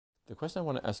The question I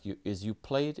want to ask you is, you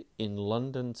played in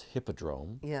London's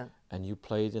Hippodrome, Yeah, and you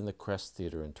played in the Crest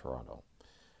Theatre in Toronto.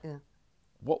 yeah,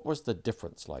 What was the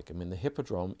difference like? I mean, the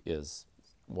Hippodrome is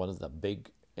one of the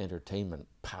big entertainment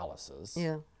palaces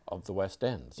yeah, of the West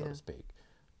End, so yeah. to speak.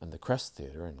 And the Crest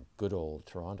Theatre in good old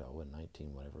Toronto in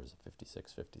 19, whatever it was,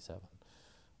 56, 57,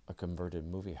 a converted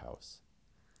movie house.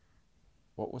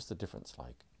 What was the difference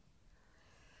like?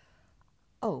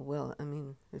 Oh, well, I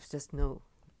mean, there's just no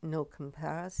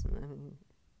comparison. I mean,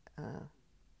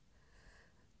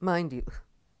 mind you,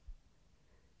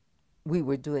 we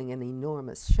were doing an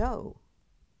enormous show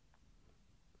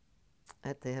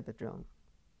at the Hippodrome.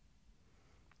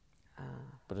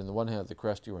 But on the one hand, at the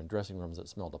Crest, you were in dressing rooms that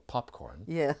smelled of popcorn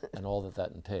Yeah, and all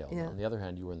that entailed. yeah. On the other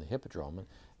hand, you were in the Hippodrome,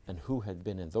 and who had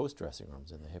been in those dressing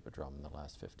rooms in the Hippodrome in the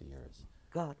last 50 years?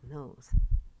 God knows.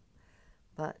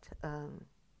 But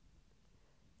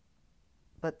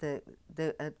they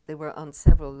were on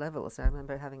several levels. I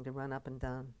remember having to run up and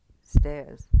down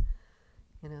stairs,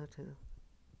 to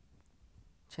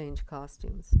change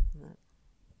costumes. And that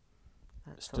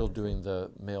Still sort of doing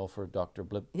the mail for Dr.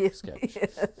 Blip thing. sketch.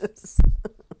 Yes.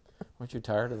 Weren't you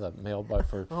tired of that mail by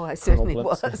for Oh, I Colonel certainly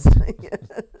Blip's? was. Yeah.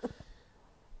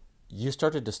 You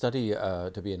started to study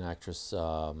to be an actress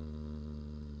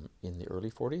in the early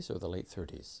 40s or the late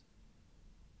 30s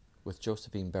with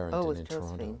Josephine Barrington with in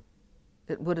Josephine. Toronto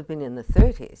It would have been in the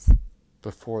 30s.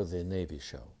 before the Navy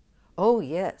show. Oh,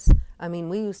 yes. I mean,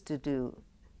 we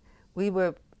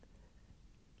were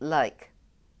like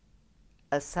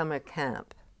a summer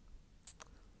camp.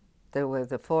 There were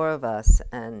the four of us,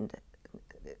 and,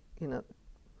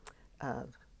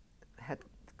 had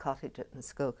a cottage at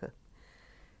Muskoka.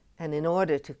 And in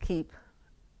order to keep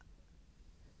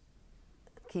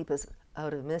us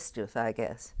out of mischief, I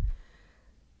guess,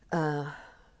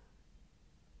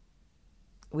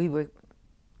 we were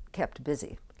kept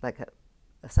busy like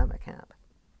a summer camp.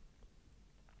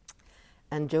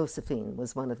 And Josephine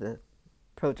was one of the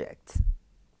projects.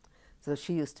 So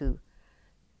she used to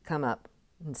come up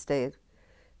and stay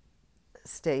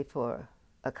for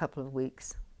a couple of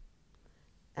weeks,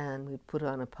 and we'd put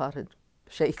on a potted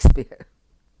Shakespeare.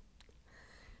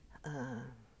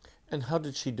 And how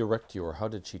did she direct you, or how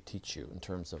did she teach you in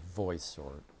terms of voice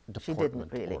or She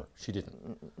deportment? didn't really. Or she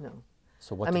didn't. No.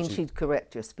 So what? I did mean, she, she'd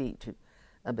correct your speech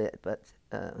a bit, but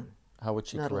how would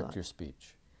she not a correct lot. your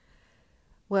speech?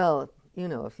 Well,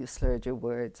 if you slurred your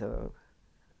words or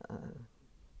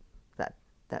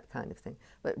that kind of thing.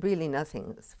 But really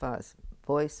nothing as far as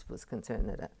voice was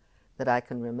concerned that I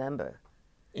can remember.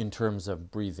 In terms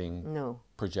of breathing, No.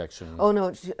 projection? Oh,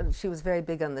 no, she was very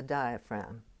big on the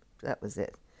diaphragm. That was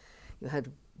it. You had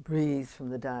to breathe from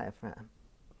the diaphragm,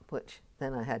 which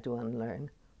then I had to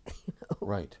unlearn.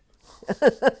 Right.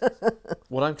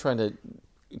 What I'm trying to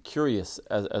curious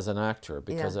as an actor,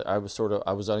 because Yeah. I was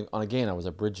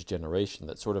a bridge generation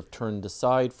that sort of turned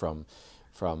aside from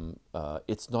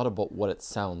it's not about what it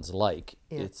sounds like,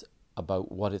 Yeah. it's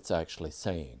about what it's actually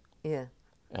saying. Yeah,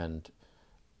 And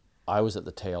I was at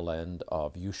the tail end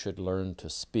of, you should learn to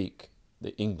speak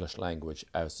the English language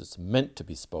as it's meant to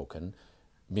be spoken,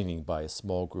 meaning by a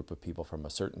small group of people from a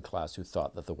certain class who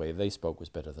thought that the way they spoke was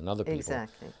better than other people.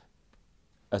 exactly.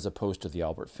 As opposed to the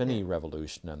Albert Finney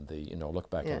revolution and the, look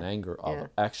back in anger of,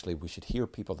 actually we should hear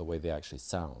people the way they actually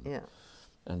sound. Yeah.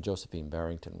 And Josephine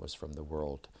Barrington was from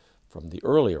the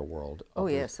earlier world. Oh,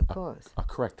 yes, of course. A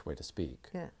correct way to speak.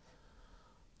 Yeah.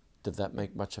 Did that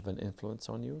make much of an influence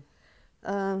on you?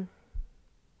 Well,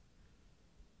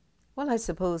 I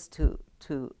suppose to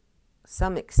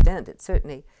some extent it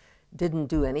certainly didn't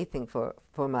do anything for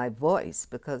my voice,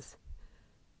 because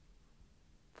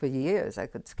for years I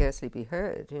could scarcely be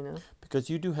heard, Because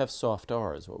you do have soft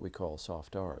R's, what we call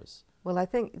soft R's. Well, I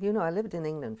think, I lived in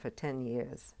England for 10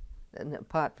 years, and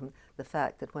apart from the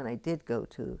fact that when I did go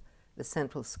to the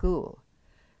Central School,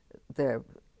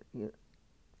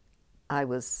 I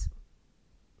was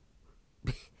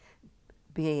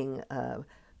being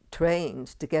trained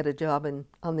to get a job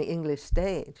on the English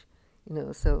stage,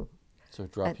 so... So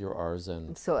drop your R's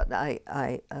and... So I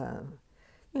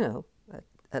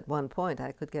at one point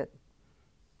I could get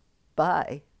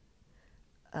by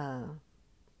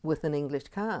with an English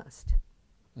cast.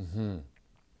 Mm-hmm.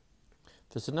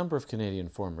 There's a number of Canadian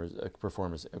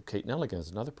performers. Kate Nelligan is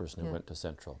another person who went to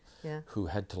Central, who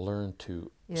had to learn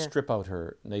to strip out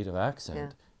her native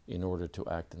accent in order to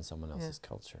act in someone else's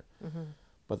culture. Mm-hmm.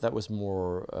 But that was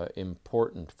more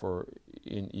important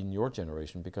in your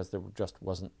generation, because there just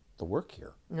wasn't the work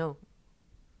here. No,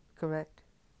 correct.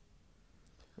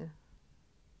 Yeah.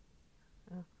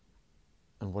 Oh.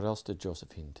 And what else did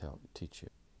Josephine teach you?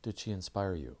 Did she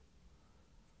inspire you?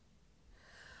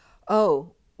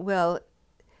 Oh, well,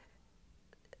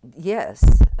 yes,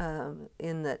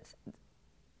 in that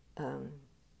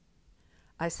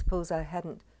I suppose I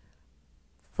hadn't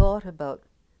thought about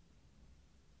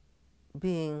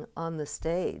being on the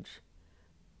stage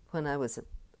when I was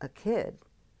a kid,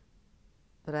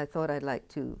 but I thought I'd like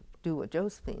to do what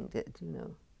Josephine did, you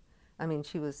know. I mean,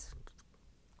 she was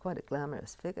quite a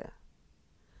glamorous figure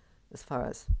as far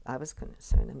as I was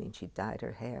concerned. I mean, she dyed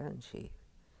her hair and she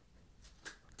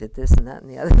did this and that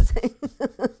and the other thing.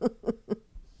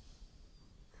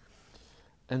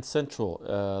 And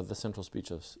the Central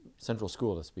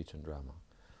School of Speech and Drama,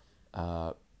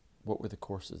 what were the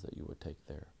courses that you would take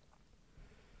there?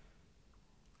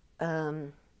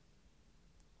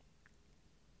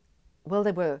 Well,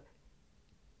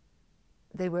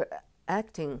 they were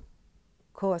acting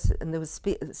courses, and there was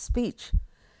speech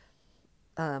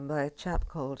by a chap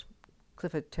called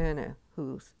Clifford Turner,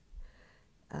 who's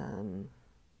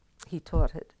he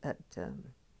taught it at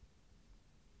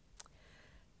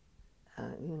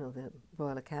you know, the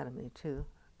Royal Academy too,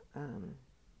 whom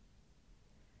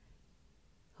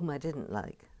I didn't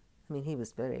like. I mean, he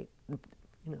was very, you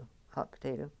know, hot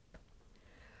potato.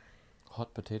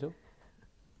 Hot potato?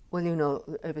 Well, you know,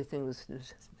 everything was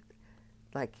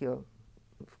like you've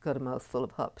got a mouthful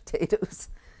of hot potatoes.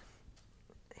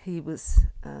 He was...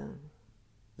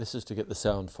 this is to get the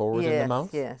sound forward in the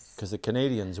mouth? Yes. Because the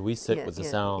Canadians, we sit with the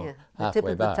sound halfway the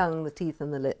tip of back. the tongue, the teeth,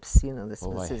 and the lips. You know, this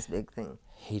was his big thing.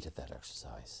 Hated that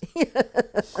exercise.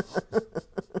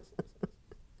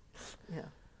 Yeah.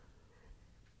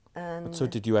 And so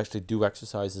did you actually do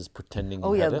exercises pretending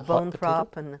you had the a bone hot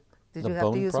prop, potato? and did The you have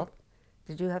to bone use prop?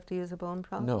 Did you have to use a bone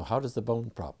prop? No. How does the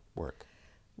bone prop work?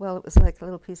 Well, it was like a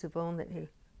little piece of bone that you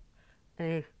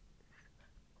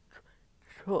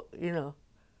know,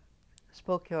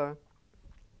 spoke your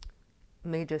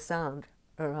major sound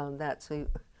around that. So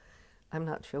I'm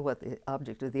not sure what the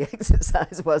object of the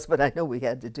exercise was, but I know we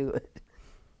had to do it.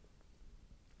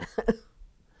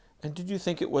 And did you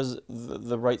think it was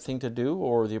the right thing to do,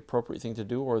 or the appropriate thing to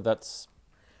do, or that's...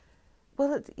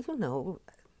 Well, you know,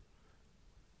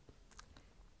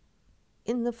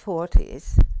 in the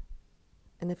 40s,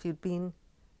 and if you'd been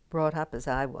brought up as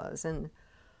I was, and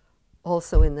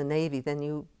also in the Navy, then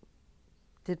you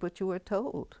did what you were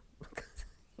told,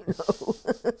 you know.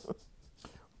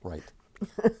 Right,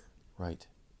 right.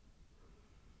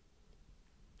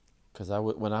 Because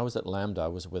when I was at Lambda, I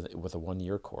was with a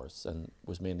 1-year course, and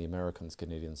was mainly Americans,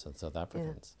 Canadians, and South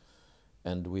Africans.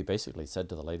 Yeah. And we basically said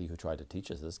to the lady who tried to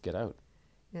teach us this, get out.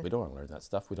 Yeah. We don't want to learn that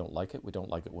stuff. We don't like it. We don't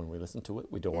like it when we listen to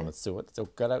it. We don't want to sue it. So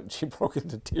get out. And she broke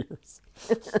into tears.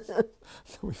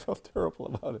 We felt terrible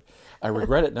about it. I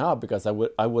regret it now because I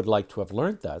would like to have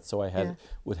learned that, so I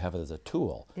would have it as a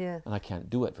tool. Yeah. And I can't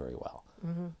do it very well.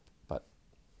 Mm-hmm. But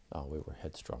we were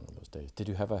headstrong in those days. Did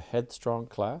you have a headstrong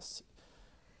class?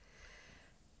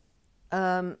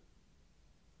 Well,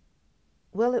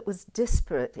 it was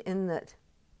disparate in that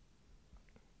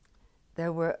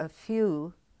there were a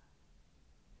few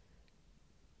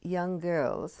young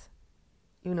girls,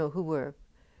 you know, who were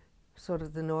sort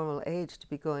of the normal age to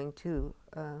be going to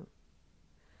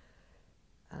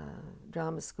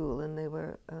drama school, and they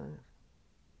were,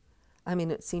 I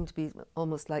mean, it seemed to be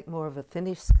almost like more of a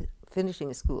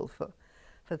finishing school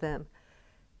for them.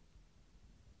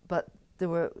 But there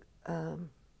were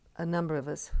a number of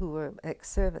us who were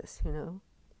ex-service, you know,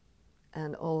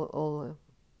 and all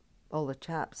the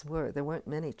chaps were. There weren't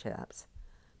many chaps,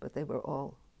 but they were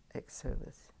all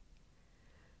ex-service.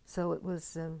 So it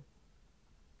was,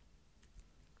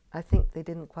 I think they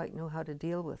didn't quite know how to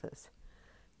deal with us.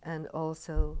 And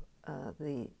also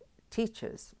the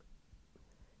teachers,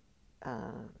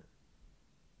 a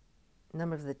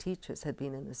number of the teachers had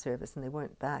been in the service and they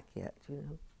weren't back yet, you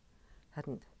know,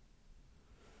 hadn't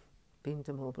been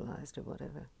demobilized or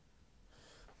whatever.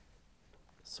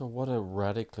 So what a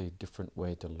radically different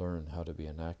way to learn how to be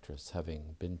an actress,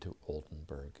 having been to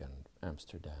Oldenburg and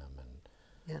Amsterdam and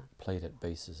played at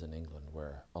bases in England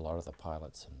where a lot of the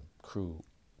pilots and crew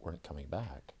weren't coming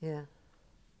back. Yeah.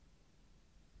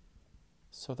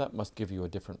 So that must give you a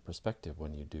different perspective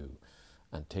when you do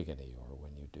Antigone or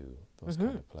when you do those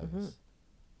kind of plays. Mm-hmm.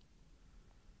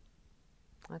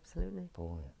 Absolutely.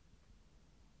 Boy.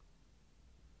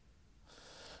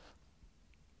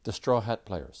 The Straw Hat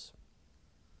Players.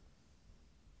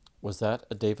 Was that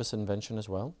a Davis invention as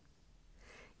well?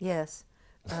 Yes,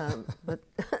 but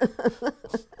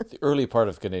the early part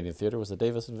of Canadian theatre was a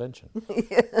Davis invention.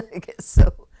 Yeah, I guess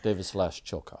so. Davis /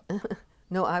 Chilcott.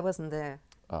 No, I wasn't there.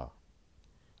 Ah.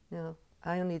 No,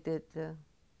 I only did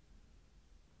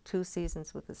 2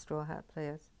 seasons with the Straw Hat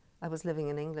Players. I was living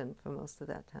in England for most of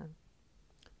that time.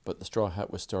 But the Straw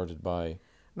Hat was started by?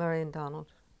 Murray and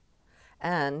Donald.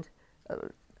 And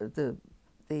the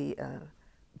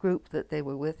group that they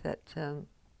were with at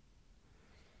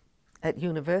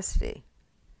university,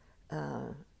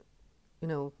 you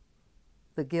know,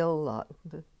 the Gill lot.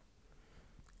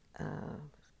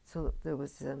 So there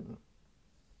was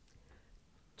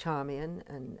Charmian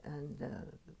and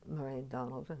Murray and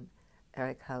Donald and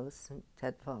Eric House and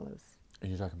Ted Follows. And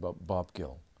you're talking about Bob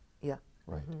Gill? Yeah.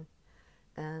 Right.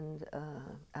 Mm-hmm. And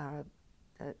Arab,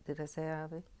 did I say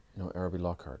Araby? No, Araby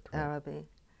Lockhart. Right. Araby.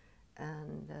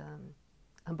 And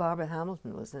Barbara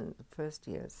Hamilton was in the first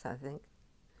years, I think.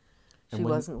 She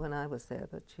wasn't when I was there,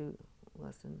 but she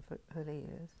was in the early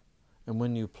years. And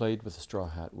when you played with the Straw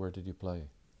Hat, where did you play?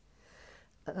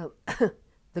 The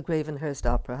Gravenhurst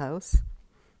Opera House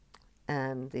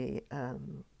and the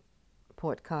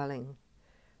Port Carling,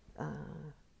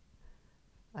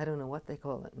 I don't know what they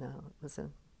call it now. It was a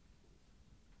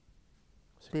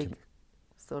big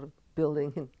sort of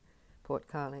building in Port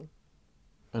Carling.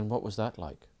 And what was that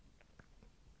like?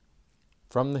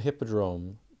 From the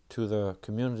Hippodrome to the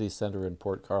community centre in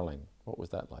Port Carling, what was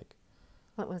that like?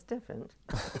 Well, it was different.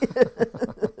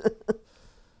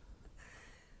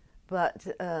 But,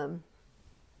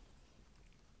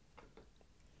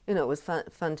 you know, it was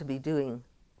fun to be doing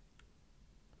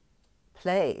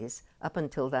plays. Up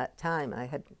until that time, I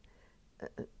had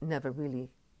never really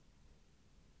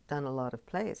done a lot of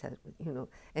plays. You know,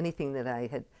 anything that I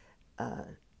had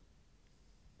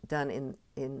done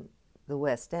in the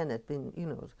West End had been, you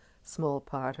know, small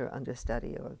part or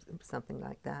understudy or something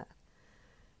like that.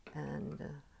 And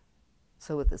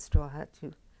so with the Straw Hat,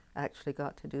 you actually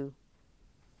got to do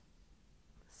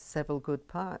several good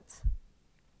parts.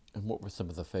 And what were some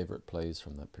of the favourite plays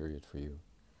from that period for you?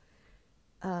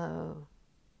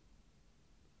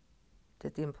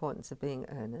 Did The Importance of Being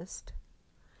Earnest,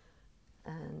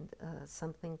 and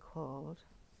something called,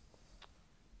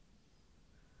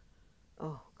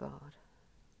 oh God,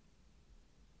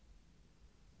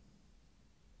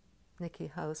 Nicky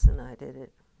House and I did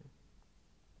it.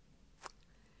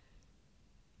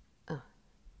 Oh,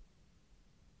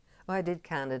 I did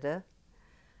Canada,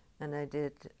 and I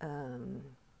did,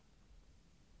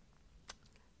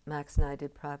 Max and I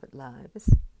did Private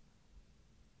Lives,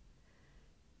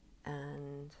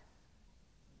 and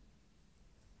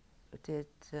did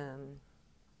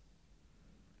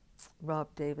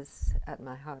Rob Davis At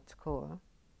My Heart's Core,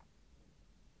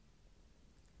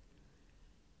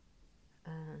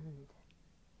 and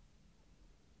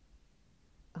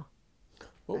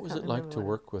what was it like to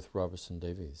work with Robertson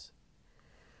Davies?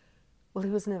 Well, he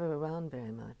was never around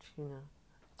very much, you know.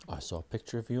 I saw a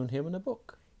picture of you and him in a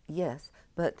book. Yes,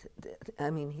 but I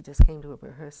mean, he just came to a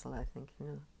rehearsal, I think, you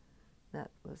know.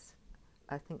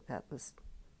 I think that was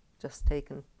just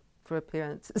taken for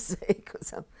appearance's sake or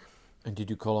something. And did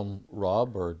you call him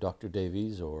Rob or Dr.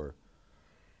 Davies or?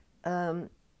 No,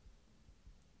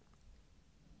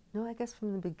 I guess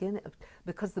from the beginning,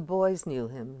 because the boys knew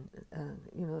him,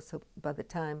 you know, so by the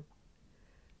time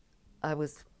I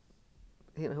was,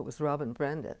 you know, it was Rob and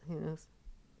Brenda, you know.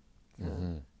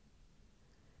 Mm-hmm.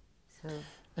 So.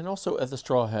 And also at the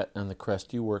Straw Hat and the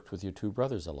Crest, you worked with your two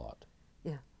brothers a lot.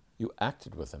 Yeah. You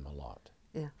acted with them a lot.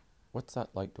 Yeah. What's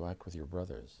that like to act with your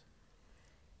brothers?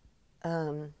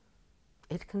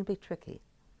 It can be tricky.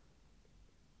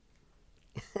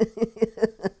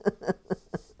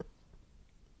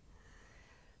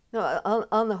 No,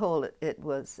 on the whole, it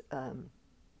was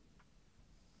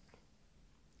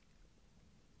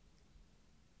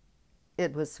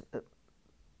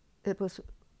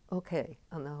okay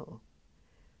on the whole.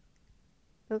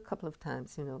 There were a couple of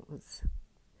times, you know,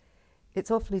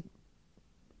 it's awfully,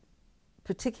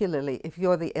 particularly if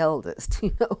you're the eldest,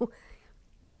 you know,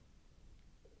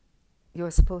 you're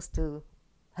supposed to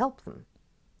help them,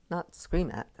 not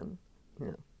scream at them, you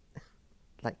know,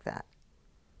 like that.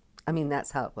 I mean,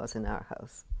 that's how it was in our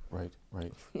house. Right,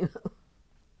 right. You know.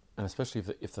 And especially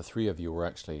if the three of you were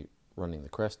actually running the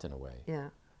Crest in a way. Yeah.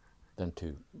 Then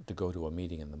to go to a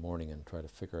meeting in the morning and try to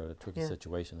figure out a tricky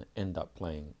situation and end up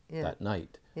playing that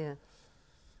night. Yeah.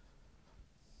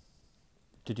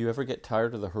 Did you ever get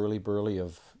tired of the hurly-burly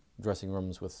of dressing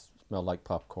rooms with smell like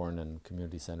popcorn and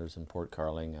community centres in Port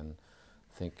Carling and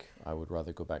think I would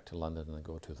rather go back to London and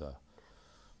go to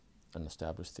an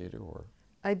established theatre? Or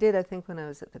I did, I think, when I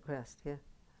was at the Crest, yeah.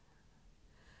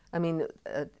 I mean,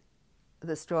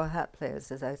 the Straw Hat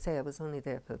Players, as I say, I was only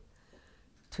there for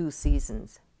 2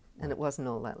 seasons, and it wasn't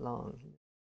all that long.